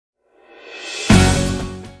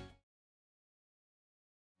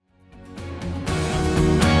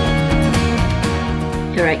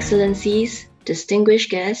Excellencies, distinguished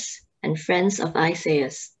guests, and friends of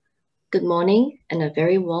ICEAS, good morning and a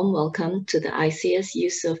very warm welcome to the ICEAS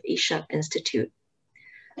Yusof Ishak Institute.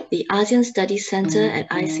 The ASEAN Studies Center at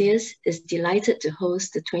ICEAS is delighted to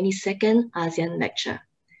host the 22nd ASEAN Lecture.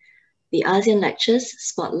 The ASEAN Lectures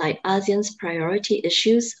spotlight ASEAN's priority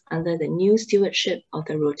issues under the new stewardship of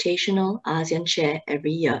the rotational ASEAN Chair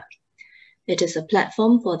every year. It is a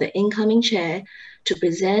platform for the incoming Chair to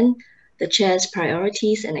present the Chair's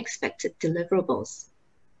priorities and expected deliverables.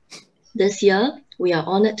 This year, we are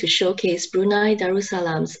honored to showcase Brunei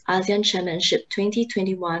Darussalam's ASEAN Chairmanship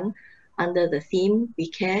 2021 under the theme We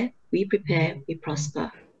Care, We Prepare, We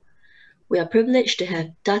Prosper. We are privileged to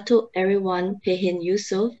have Datuk Eriwan Pehin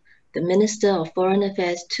Yusof, the Minister of Foreign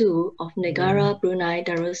Affairs II of Negara Brunei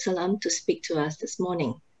Darussalam, to speak to us this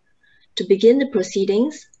morning. To begin the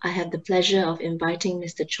proceedings, I have the pleasure of inviting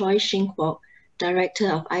Mr. Choi Shing Kwok, Director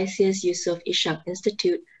of ICEAS Yusof Ishak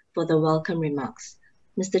Institute, for the welcome remarks.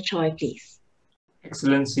 Mr. Choi, please.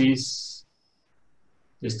 Excellencies,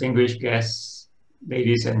 distinguished guests,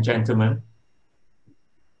 ladies and gentlemen,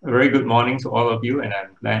 a very good morning to all of you, and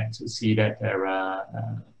I'm glad to see that there are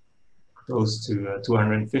close to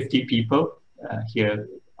 250 people here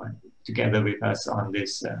together with us on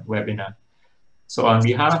this webinar. So on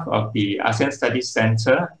behalf of the ASEAN Studies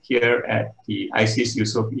Center here at the ICEAS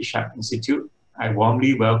Yusof Ishak Institute, I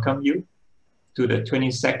warmly welcome you to the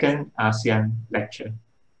 22nd ASEAN Lecture.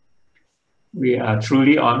 We are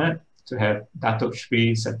truly honored to have Datuk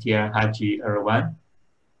Sri Setia Haji Erawan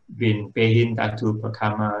bin Pehin Datu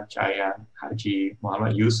Perkama Jaya Haji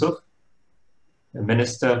Muhammad Yusof, the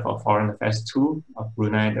Minister for Foreign Affairs II of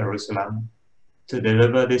Brunei Darussalam, to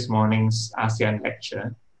deliver this morning's ASEAN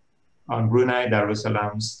Lecture on Brunei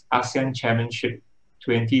Darussalam's ASEAN Chairmanship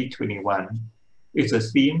 2021 with the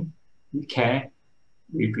theme, We Care,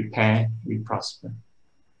 We Prepare, We Prosper.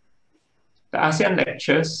 The ASEAN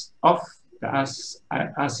Lectures of the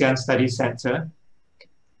ASEAN Studies Center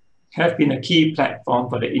have been a key platform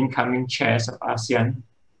for the incoming chairs of ASEAN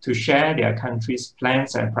to share their country's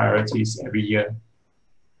plans and priorities every year.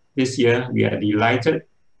 This year, we are delighted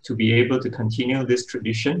to be able to continue this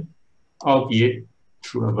tradition, albeit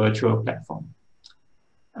through a virtual platform.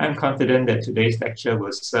 I'm confident that today's lecture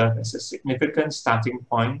will serve as a significant starting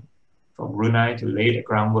point for Brunei to lay the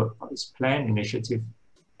groundwork for its planned initiative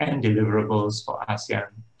and deliverables for ASEAN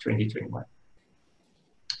 2021.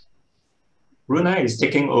 Brunei is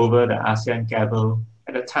taking over the ASEAN gavel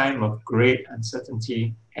at a time of great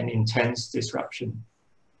uncertainty and intense disruption.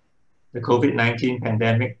 The COVID-19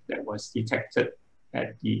 pandemic that was detected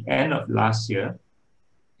at the end of last year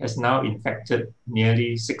has now infected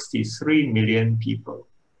nearly 63 million people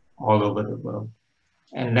all over the world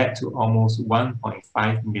and led to almost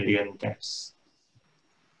 1.5 million deaths.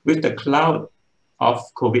 With the cloud of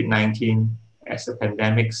COVID-19 as a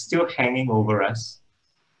pandemic still hanging over us,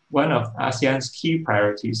 one of ASEAN's key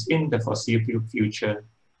priorities in the foreseeable future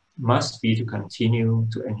must be to continue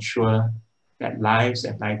to ensure that lives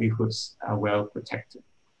and livelihoods are well protected.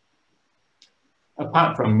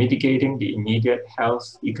 Apart from mitigating the immediate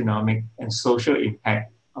health, economic, and social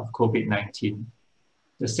impact of COVID-19,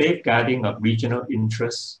 the safeguarding of regional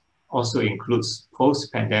interests also includes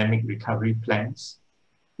post-pandemic recovery plans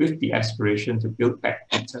with the aspiration to build back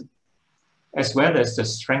better, as well as the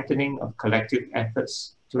strengthening of collective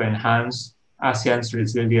efforts to enhance ASEAN's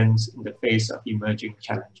resilience in the face of emerging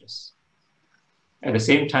challenges. At the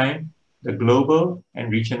same time, the global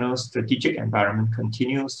and regional strategic environment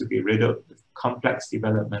continues to be riddled with complex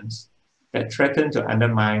developments that threaten to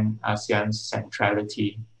undermine ASEAN's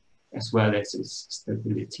centrality as well as its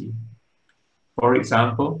stability. For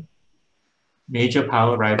example, major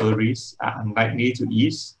power rivalries are unlikely to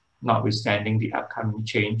ease, notwithstanding the upcoming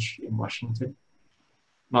change in Washington.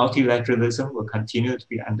 Multilateralism will continue to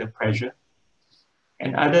be under pressure,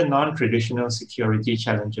 and other non-traditional security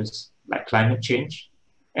challenges like climate change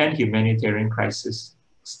and humanitarian crisis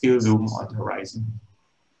still loom on the horizon.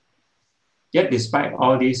 Yet despite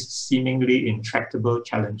all these seemingly intractable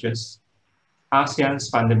challenges, ASEAN's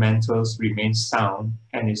fundamentals remain sound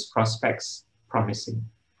and its prospects promising.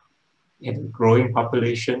 It has a growing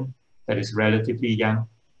population that is relatively young,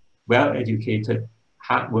 well-educated,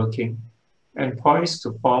 hardworking, and poised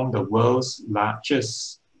to form the world's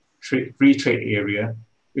largest free trade area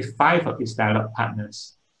with 5 of its dialogue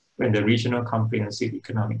partners when the Regional Comprehensive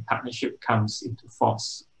Economic Partnership comes into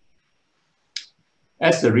force.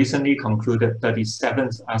 As the recently concluded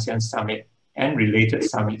 37th ASEAN Summit and related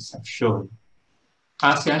summits have shown,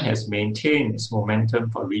 ASEAN has maintained its momentum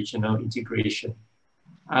for regional integration,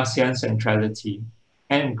 ASEAN centrality,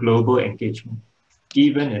 and global engagement,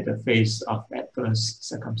 even in the face of adverse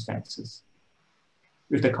circumstances.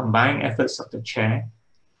 With the combined efforts of the Chair,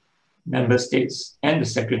 Member States, and the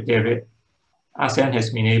Secretariat, ASEAN has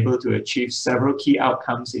been able to achieve several key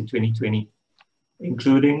outcomes in 2020,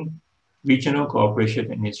 including regional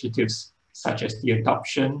cooperation initiatives such as the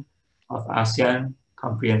adoption of ASEAN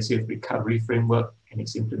Comprehensive Recovery Framework and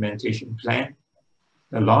its implementation plan,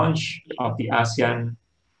 the launch of the ASEAN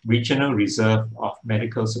Regional Reserve of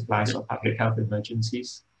Medical Supplies for Public Health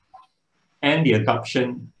Emergencies, and the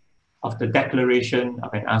adoption of the Declaration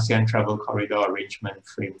of an ASEAN Travel Corridor Arrangement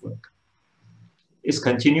Framework. Its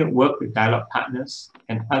continued work with dialogue partners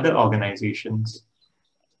and other organizations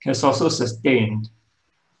has also sustained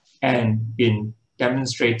and been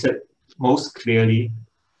demonstrated most clearly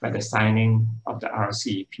by the signing of the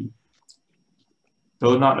RCEP.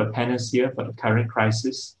 Though not a panacea for the current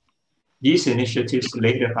crisis, these initiatives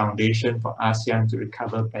lay the foundation for ASEAN to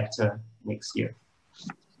recover better next year.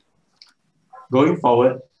 Going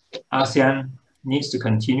forward, ASEAN needs to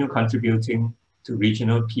continue contributing to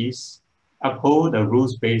regional peace, uphold a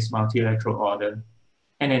rules-based multilateral order,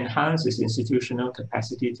 and enhance its institutional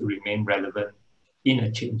capacity to remain relevant in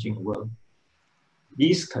a changing world.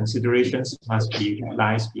 These considerations must be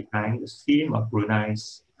realized behind the theme of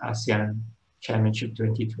Brunei's ASEAN Chairmanship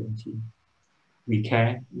 2020. We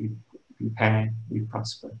care, we prepare, we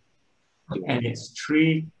prosper. And its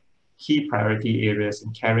three key priority areas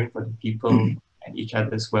in caring for the people and each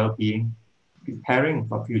other's well-being, preparing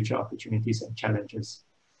for future opportunities and challenges,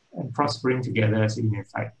 and prospering together as a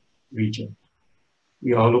unified region.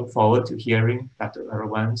 We all look forward to hearing Dr.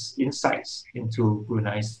 Erawan's insights into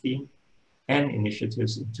Brunei's theme and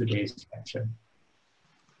initiatives in today's lecture.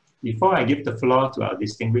 Before I give the floor to our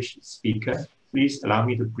distinguished speaker, please allow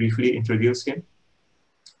me to briefly introduce him.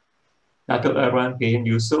 Dr. Erawan Pehin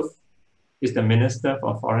Yusof is the Minister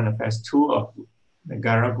for Foreign Affairs II of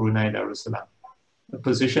Negara Brunei Darussalam, a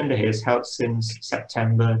position that he has held since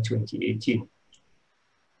September 2018.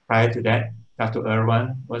 Prior to that, Dr.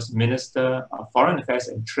 Erawan was Minister of Foreign Affairs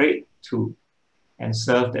and Trade too, and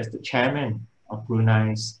served as the Chairman of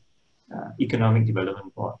Brunei's Economic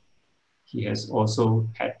Development Board. He has also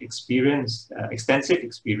had extensive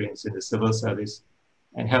experience in the civil service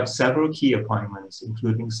and held several key appointments,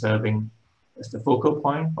 including serving as the focal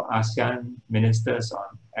point for ASEAN Ministers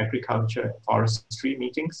on Agriculture and Forestry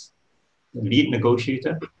meetings, the lead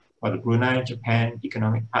negotiator for the Brunei-Japan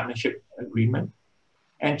Economic Partnership Agreement,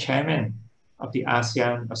 and Chairman of the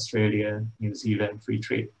ASEAN-Australia-New Zealand Free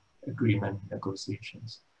Trade Agreement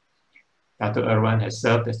negotiations. Dr. Erawan has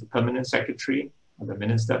served as the Permanent Secretary of the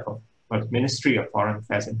Ministry of Foreign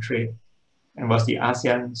Affairs and Trade and was the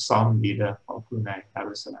ASEAN SOM leader for Brunei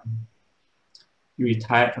Darussalam. He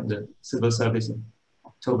retired from the civil service in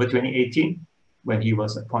October 2018 when he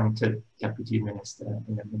was appointed Deputy Minister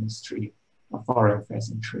in the Ministry of Foreign Affairs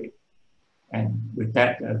and Trade. And with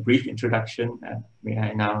that brief introduction, may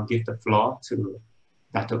I now give the floor to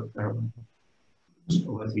Dr. Erawan.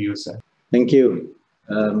 Over to you, sir. Thank you,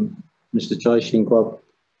 Mr. Choi Shing Kwok,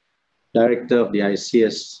 Director of the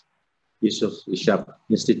ICS Yusof Ishak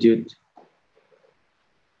Institute.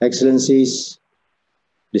 Excellencies,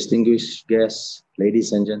 distinguished guests,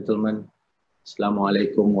 ladies and gentlemen, Assalamu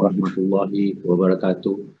alaikum wa rahmatullahi wa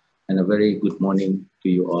barakatuh, and a very good morning to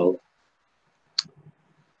you all.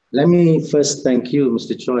 Let me first thank you,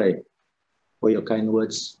 Mr. Choi, for your kind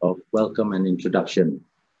words of welcome and introduction.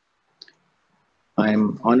 I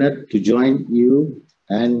am honored to join you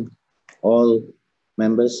and all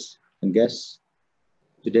members and guests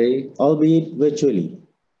today, albeit virtually,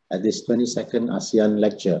 at this 22nd ASEAN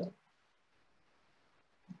lecture.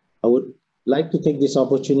 I would like to take this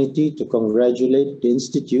opportunity to congratulate the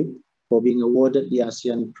Institute for being awarded the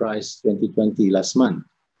ASEAN Prize 2020 last month.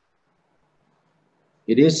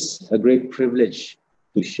 It is a great privilege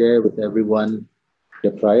to share with everyone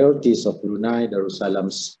the priorities of Brunei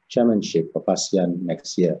Darussalam's chairmanship of ASEAN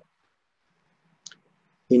next year.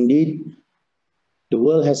 Indeed, the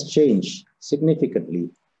world has changed significantly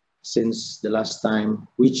since the last time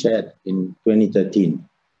we chatted in 2013,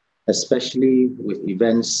 especially with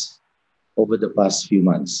events over the past few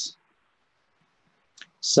months.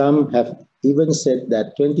 Some have even said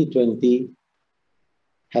that 2020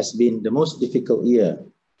 has been the most difficult year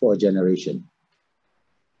for a generation.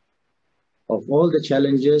 Of all the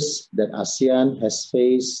challenges that ASEAN has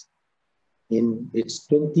faced in its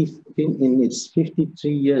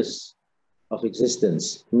 53 years of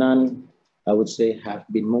existence, none, I would say, have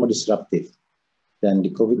been more disruptive than the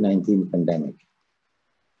COVID-19 pandemic.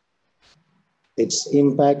 Its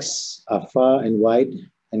impacts are far and wide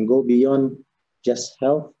and go beyond just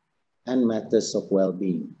health and matters of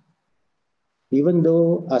well-being. Even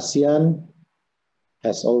though ASEAN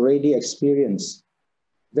has already experienced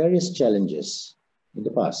various challenges in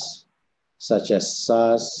the past, such as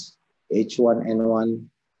SARS, H1N1,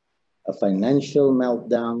 a financial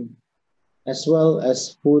meltdown, as well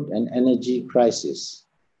as food and energy crisis,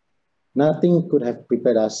 nothing could have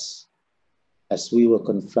prepared us as we were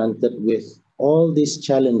confronted with all these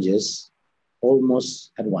challenges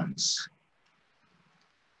almost at once.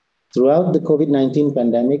 Throughout the COVID-19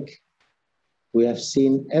 pandemic, we have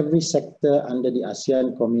seen every sector under the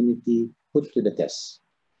ASEAN community put to the test.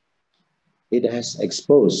 It has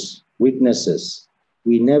exposed weaknesses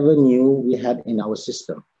we never knew we had in our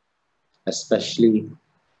system, especially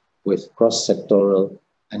with cross-sectoral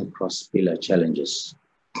and cross-pillar challenges.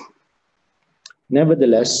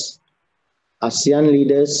 Nevertheless, ASEAN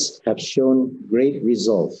leaders have shown great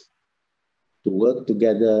resolve to work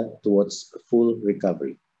together towards a full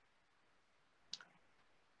recovery.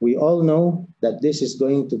 We all know that this is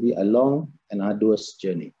going to be a long and arduous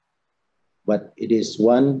journey, but it is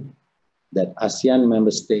one that ASEAN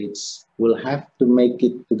member states will have to make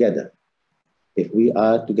it together if we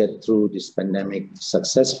are to get through this pandemic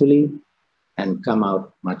successfully and come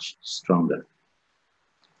out much stronger.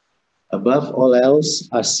 Above all else,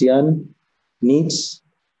 ASEAN needs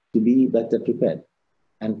to be better prepared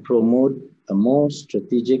and promote a more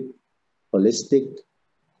strategic, holistic,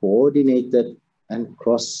 coordinated, and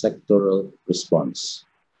cross-sectoral response.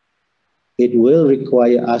 It will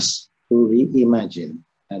require us to reimagine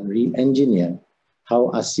and re-engineer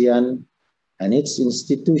how ASEAN and its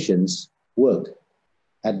institutions work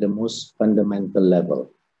at the most fundamental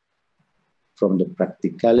level, from the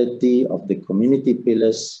practicality of the community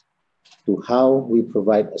pillars to how we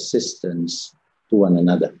provide assistance to one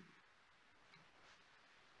another.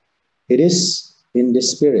 It is in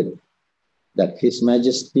this spirit that His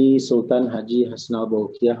Majesty Sultan Haji Hassanal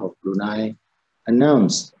Bolkiah of Brunei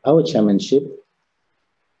announced our chairmanship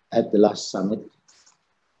at the last summit.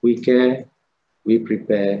 We care, we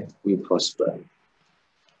prepare, we prosper.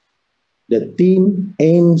 The theme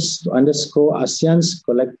aims to underscore ASEAN's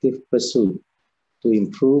collective pursuit to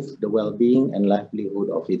improve the well-being and livelihood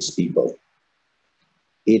of its people.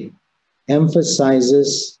 It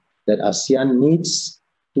emphasizes that ASEAN needs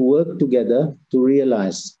to work together to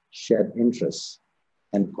realize shared interests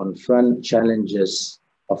and confront challenges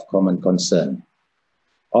of common concern.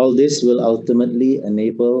 All this will ultimately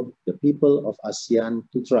enable the people of ASEAN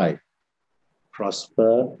to thrive,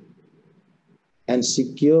 prosper, and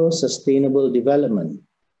secure sustainable development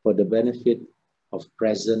for the benefit of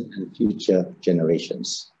present and future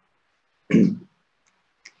generations.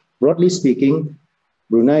 Broadly speaking,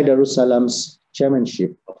 Brunei Darussalam's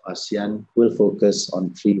chairmanship of ASEAN will focus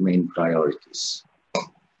on three main priorities.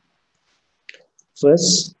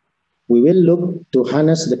 First, we will look to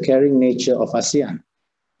harness the caring nature of ASEAN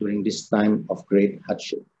during this time of great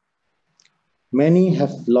hardship. Many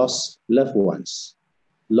have lost loved ones,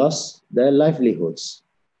 lost their livelihoods,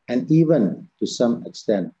 and even to some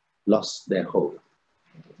extent lost their hope.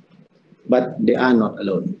 But they are not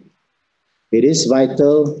alone. It is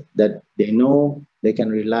vital that they know they can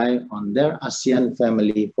rely on their ASEAN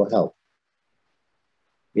family for help.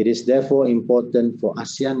 It is therefore important for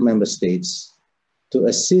ASEAN member states to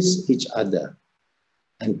assist each other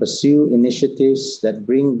and pursue initiatives that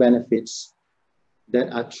bring benefits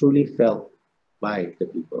that are truly felt by the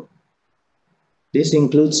people. This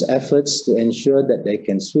includes efforts to ensure that they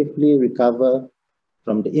can swiftly recover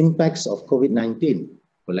from the impacts of COVID-19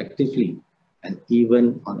 collectively and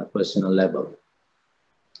even on a personal level.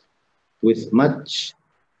 With much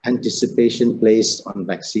anticipation placed on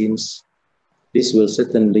vaccines, this will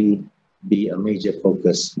certainly be a major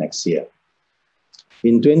focus next year.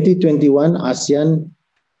 In 2021, ASEAN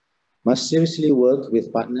must seriously work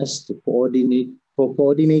with partners to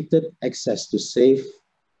coordinated access to safe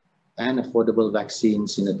and affordable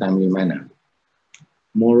vaccines in a timely manner.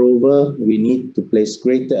 Moreover, we need to place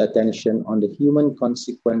greater attention on the human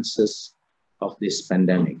consequences of this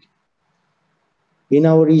pandemic. In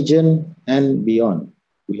our region and beyond,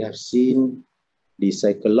 we have seen the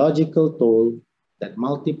psychological toll that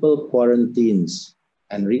multiple quarantines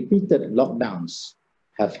and repeated lockdowns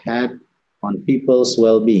have had on people's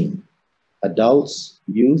well-being, adults,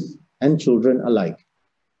 youth, and children alike.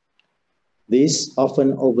 These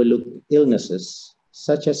often overlooked illnesses,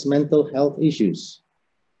 such as mental health issues,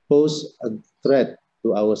 pose a threat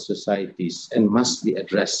to our societies and must be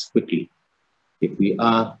addressed quickly if we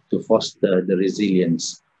are to foster the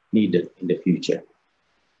resilience needed in the future.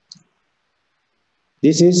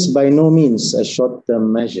 This is by no means a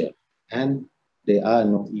short-term measure, and there are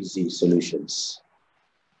no easy solutions.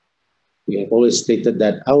 We have always stated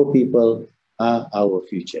that our people are our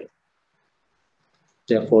future.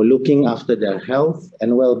 Therefore, looking after their health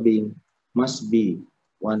and well-being must be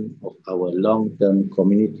one of our long-term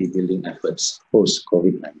community building efforts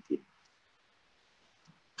post-COVID-19.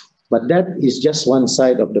 But that is just one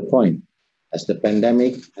side of the coin, as the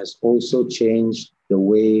pandemic has also changed the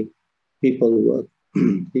way people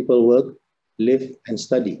work, live, and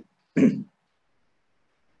study.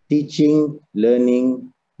 Teaching,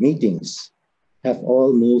 learning, meetings have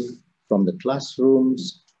all moved from the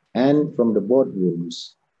classrooms and from the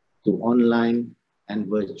boardrooms to online and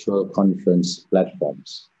virtual conference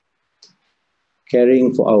platforms.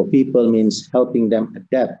 Caring for our people means helping them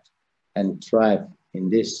adapt and thrive in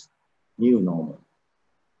this new normal.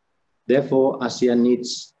 Therefore, ASEAN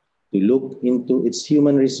needs to look into its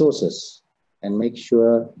human resources and make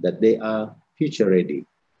sure that they are future ready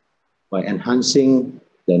by enhancing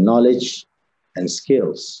their knowledge and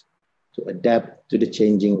skills to adapt to the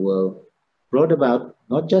changing world brought about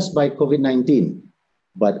not just by COVID-19,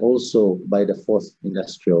 but also by the fourth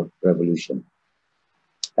industrial revolution.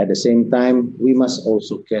 At the same time, we must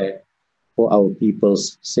also care for our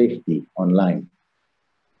people's safety online.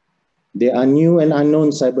 There are new and unknown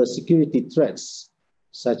cybersecurity threats,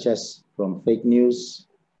 such as from fake news,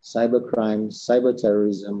 cybercrime,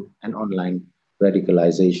 cyberterrorism, and online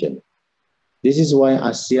radicalization. This is why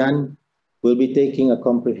ASEAN will be taking a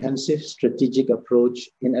comprehensive strategic approach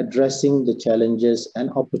in addressing the challenges and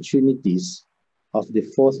opportunities of the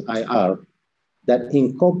fourth IR that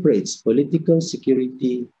incorporates political,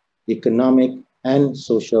 security, economic, and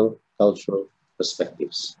social cultural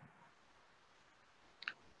perspectives.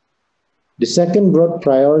 The second broad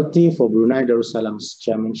priority for Brunei Darussalam's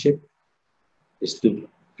chairmanship is to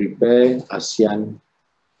prepare ASEAN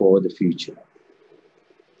for the future.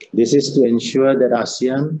 This is to ensure that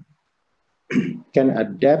ASEAN can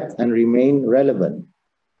adapt and remain relevant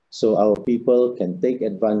so our people can take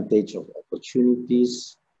advantage of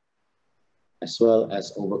opportunities as well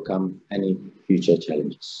as overcome any future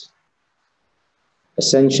challenges.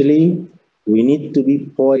 Essentially, we need to be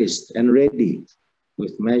poised and ready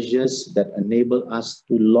with measures that enable us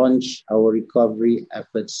to launch our recovery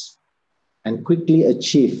efforts and quickly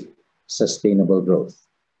achieve sustainable growth.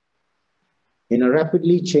 In a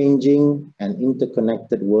rapidly changing and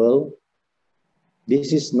interconnected world,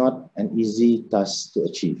 this is not an easy task to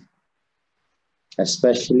achieve,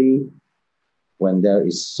 especially when there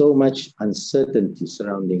is so much uncertainty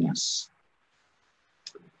surrounding us.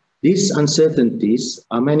 These uncertainties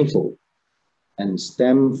are manifold and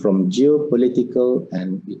stem from geopolitical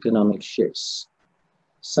and economic shifts,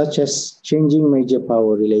 such as changing major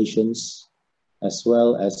power relations, as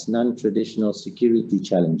well as non-traditional security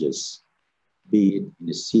challenges, be it in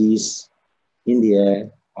the seas, in the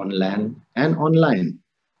air, on land, and online.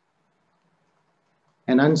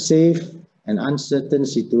 An unsafe and uncertain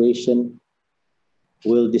situation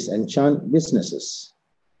will disenchant businesses,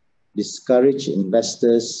 discourage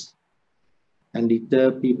investors, and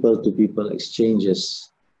deter people-to-people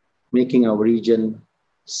exchanges, making our region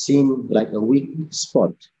seem like a weak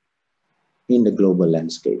spot in the global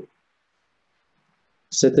landscape.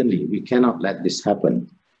 Certainly, we cannot let this happen.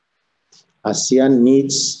 ASEAN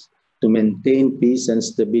needs to maintain peace and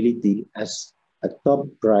stability as a top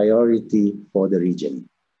priority for the region.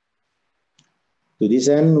 To this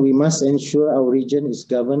end, we must ensure our region is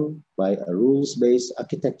governed by a rules-based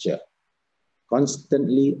architecture,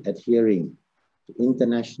 constantly adhering to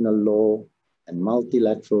international law and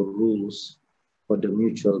multilateral rules for the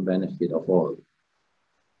mutual benefit of all.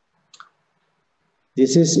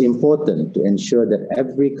 This is important to ensure that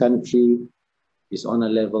every country is on a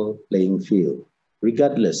level playing field,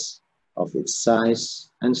 regardless of its size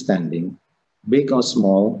and standing, big or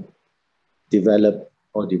small, developed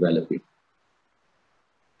or developing.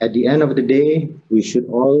 At the end of the day, we should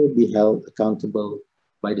all be held accountable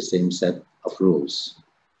by the same set of rules.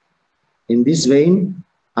 In this vein,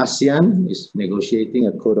 ASEAN is negotiating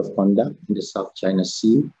a code of conduct in the South China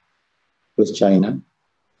Sea with China,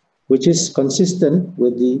 which is consistent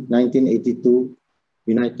with the 1982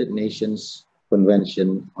 United Nations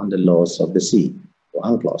Convention on the Laws of the Sea, or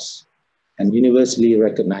UNCLOS, and universally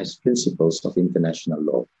recognized principles of international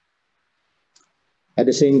law. At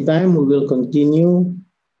the same time, we will continue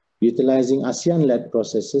utilizing ASEAN-led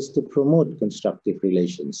processes to promote constructive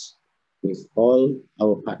relations with all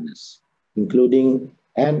our partners, including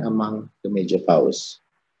and among the major powers.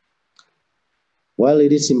 While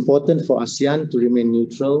it is important for ASEAN to remain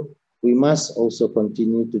neutral, we must also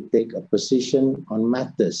continue to take a position on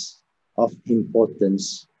matters of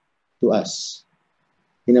importance to us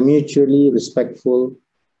in a mutually respectful,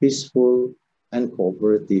 peaceful, and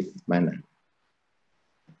cooperative manner.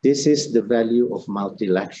 This is the value of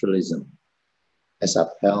multilateralism as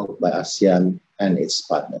upheld by ASEAN and its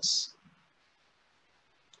partners.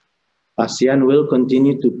 ASEAN will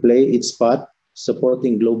continue to play its part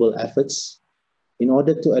supporting global efforts in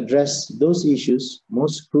order to address those issues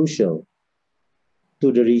most crucial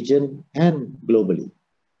to the region and globally.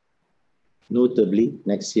 Notably,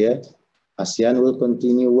 next year, ASEAN will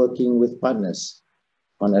continue working with partners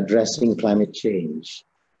on addressing climate change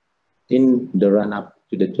in the run-up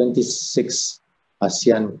to the 26th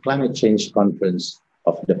ASEAN Climate Change Conference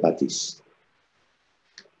of the parties.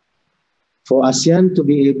 For ASEAN to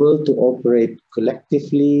be able to operate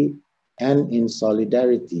collectively and in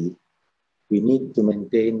solidarity, we need to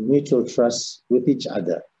maintain mutual trust with each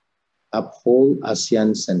other, uphold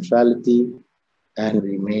ASEAN's centrality, and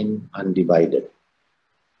remain undivided.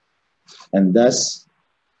 And thus,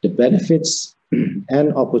 the benefits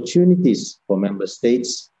and opportunities for member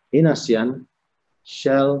states in ASEAN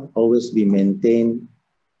shall always be maintained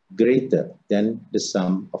greater than the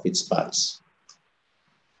sum of its parts.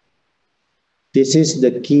 This is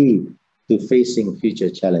the key to facing future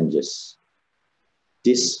challenges.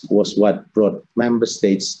 This was what brought member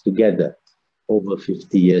states together over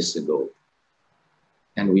 50 years ago.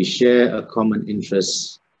 And we share a common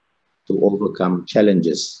interest to overcome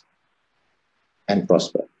challenges and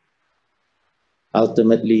prosper.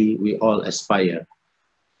 Ultimately, we all aspire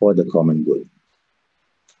for the common good.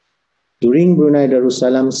 During Brunei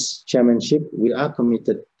Darussalam's chairmanship, we are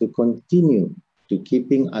committed to continue to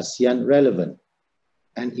keeping ASEAN relevant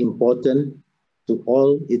and important to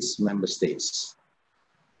all its member states.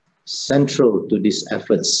 Central to these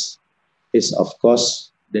efforts is, of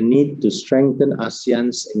course, the need to strengthen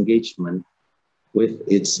ASEAN's engagement with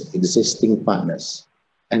its existing partners,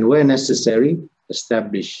 and where necessary,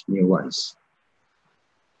 establish new ones.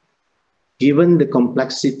 Given the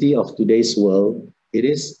complexity of today's world, it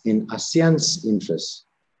is in ASEAN's interest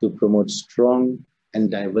to promote strong and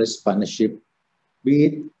diverse partnership, be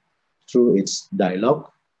it through its dialogue,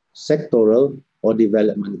 sectoral, or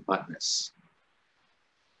development partners.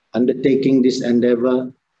 Undertaking this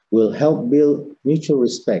endeavor will help build mutual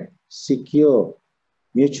respect, secure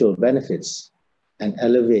mutual benefits, and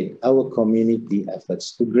elevate our community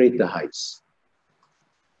efforts to greater heights.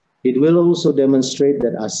 It will also demonstrate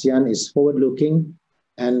that ASEAN is forward-looking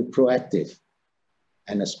and proactive,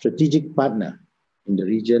 and a strategic partner in the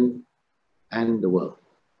region and the world.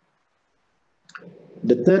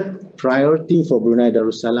 The third priority for Brunei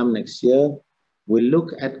Darussalam next year will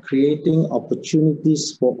look at creating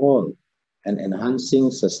opportunities for all and enhancing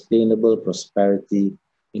sustainable prosperity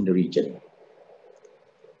in the region.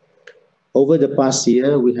 Over the past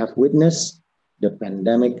year, we have witnessed the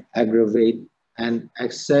pandemic aggravate and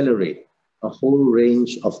accelerate a whole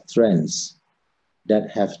range of trends that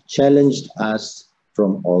have challenged us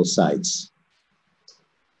from all sides.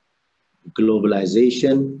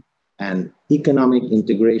 Globalization and economic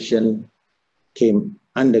integration came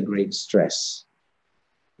under great stress,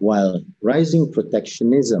 while rising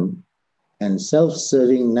protectionism and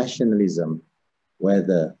self-serving nationalism,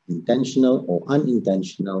 whether intentional or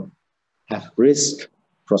unintentional, have risked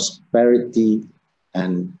prosperity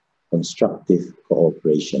and constructive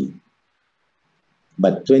cooperation.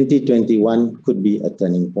 But 2021 could be a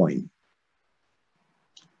turning point.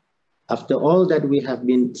 After all that we have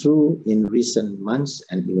been through in recent months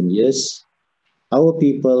and even years, our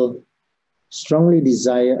people strongly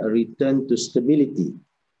desire a return to stability,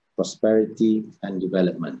 prosperity, and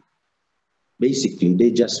development. Basically,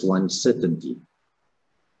 they just want certainty.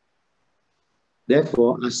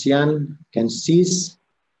 Therefore, ASEAN can seize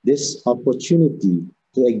this opportunity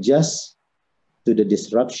to adjust to the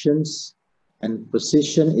disruptions and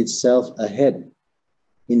position itself ahead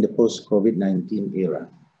in the post-COVID-19 era.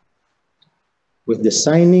 With the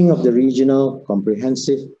signing of the Regional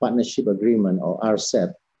Comprehensive Partnership Agreement, or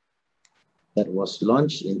RCEP, that was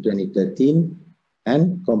launched in 2013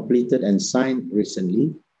 and completed and signed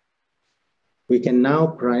recently, we can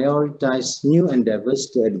now prioritize new endeavors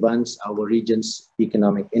to advance our region's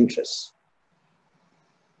economic interests.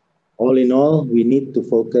 All in all, we need to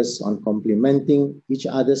focus on complementing each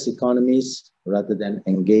other's economies rather than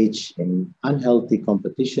engage in unhealthy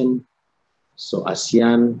competition, so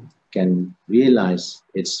ASEAN can realize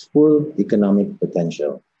its full economic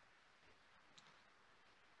potential.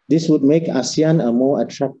 This would make ASEAN a more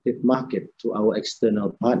attractive market to our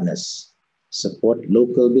external partners, support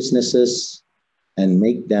local businesses, and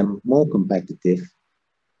make them more competitive,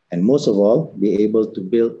 and most of all, be able to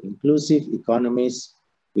build inclusive economies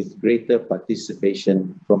with greater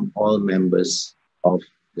participation from all members of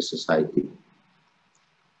the society.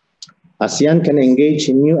 ASEAN can engage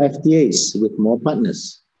in new FTAs with more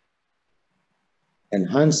partners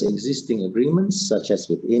enhance existing agreements such as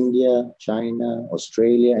with India, China,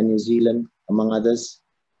 Australia, and New Zealand, among others,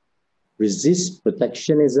 resist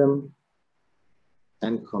protectionism,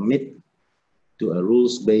 and commit to a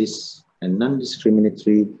rules-based and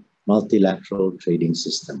non-discriminatory multilateral trading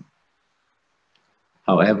system.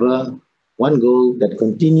 However, one goal that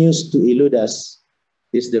continues to elude us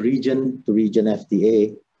is the region-to-region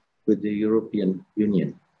FTA with the European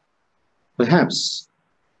Union. Perhaps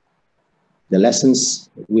the lessons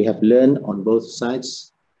we have learned on both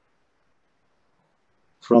sides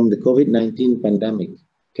from the COVID-19 pandemic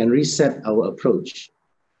can reset our approach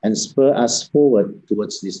and spur us forward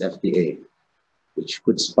towards this FTA, which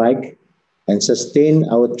could spike and sustain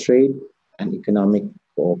our trade and economic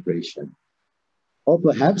cooperation. Or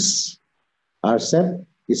perhaps RCEP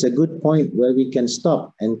is a good point where we can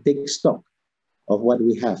stop and take stock of what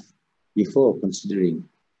we have before considering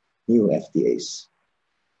new FTAs.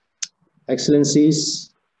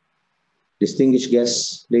 Excellencies, distinguished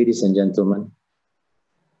guests, ladies and gentlemen,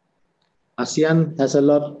 ASEAN has a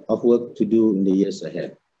lot of work to do in the years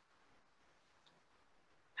ahead.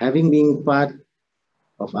 Having been part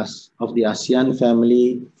of the ASEAN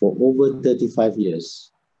family for over 35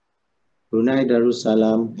 years, Brunei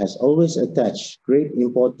Darussalam has always attached great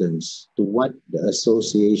importance to what the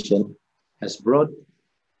association has brought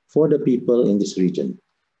for the people in this region.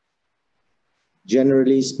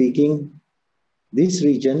 Generally speaking, this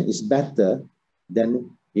region is better than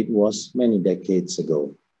it was many decades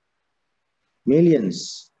ago.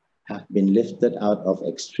 Millions have been lifted out of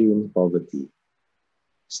extreme poverty.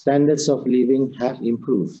 Standards of living have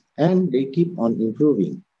improved, and they keep on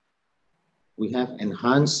improving. We have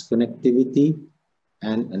enhanced connectivity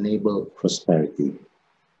and enabled prosperity.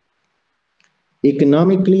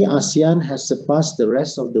 Economically, ASEAN has surpassed the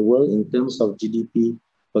rest of the world in terms of GDP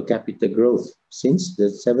per capita growth since the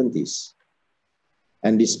 70s.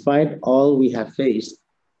 And despite all we have faced,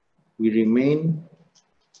 we remain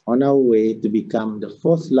on our way to become the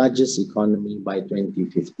fourth largest economy by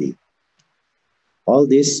 2050. All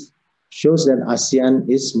this shows that ASEAN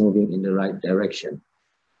is moving in the right direction.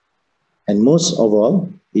 And most of all,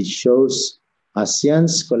 it shows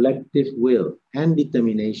ASEAN's collective will and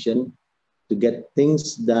determination to get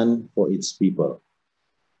things done for its people.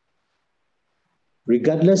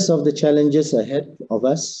 Regardless of the challenges ahead of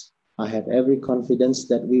us, I have every confidence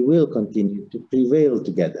that we will continue to prevail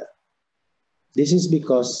together. This is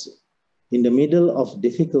because in the middle of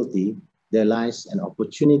difficulty, there lies an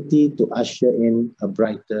opportunity to usher in a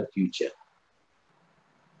brighter future.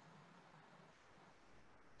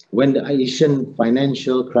 When the Asian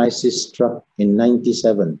financial crisis struck in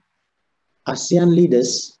 '97, ASEAN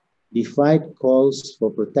leaders defied calls for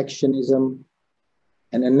protectionism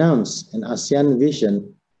and announced an ASEAN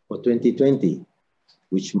vision for 2020,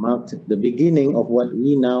 which marked the beginning of what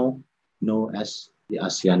we now know as the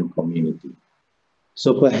ASEAN community.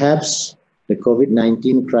 So perhaps the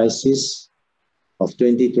COVID-19 crisis of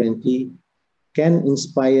 2020 can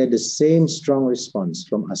inspire the same strong response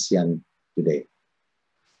from ASEAN today.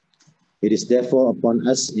 It is therefore upon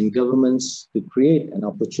us in governments to create an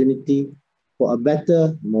opportunity for a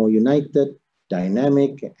better, more united,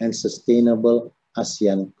 dynamic, and sustainable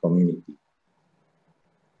ASEAN community.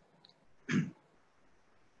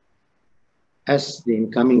 As the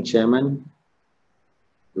incoming chairman,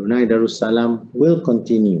 Brunei Darussalam will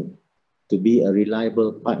continue to be a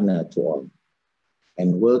reliable partner to all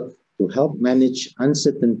and work to help manage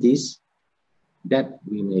uncertainties that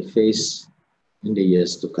we may face in the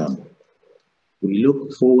years to come. We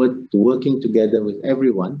look forward to working together with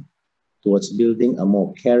everyone towards building a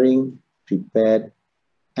more caring, prepared,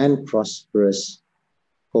 and prosperous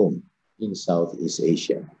home in Southeast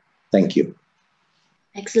Asia. Thank you.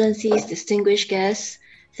 Excellencies, distinguished guests,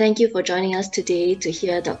 thank you for joining us today to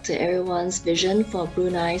hear Dr. Erawan's vision for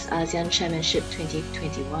Brunei's ASEAN Chairmanship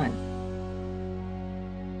 2021.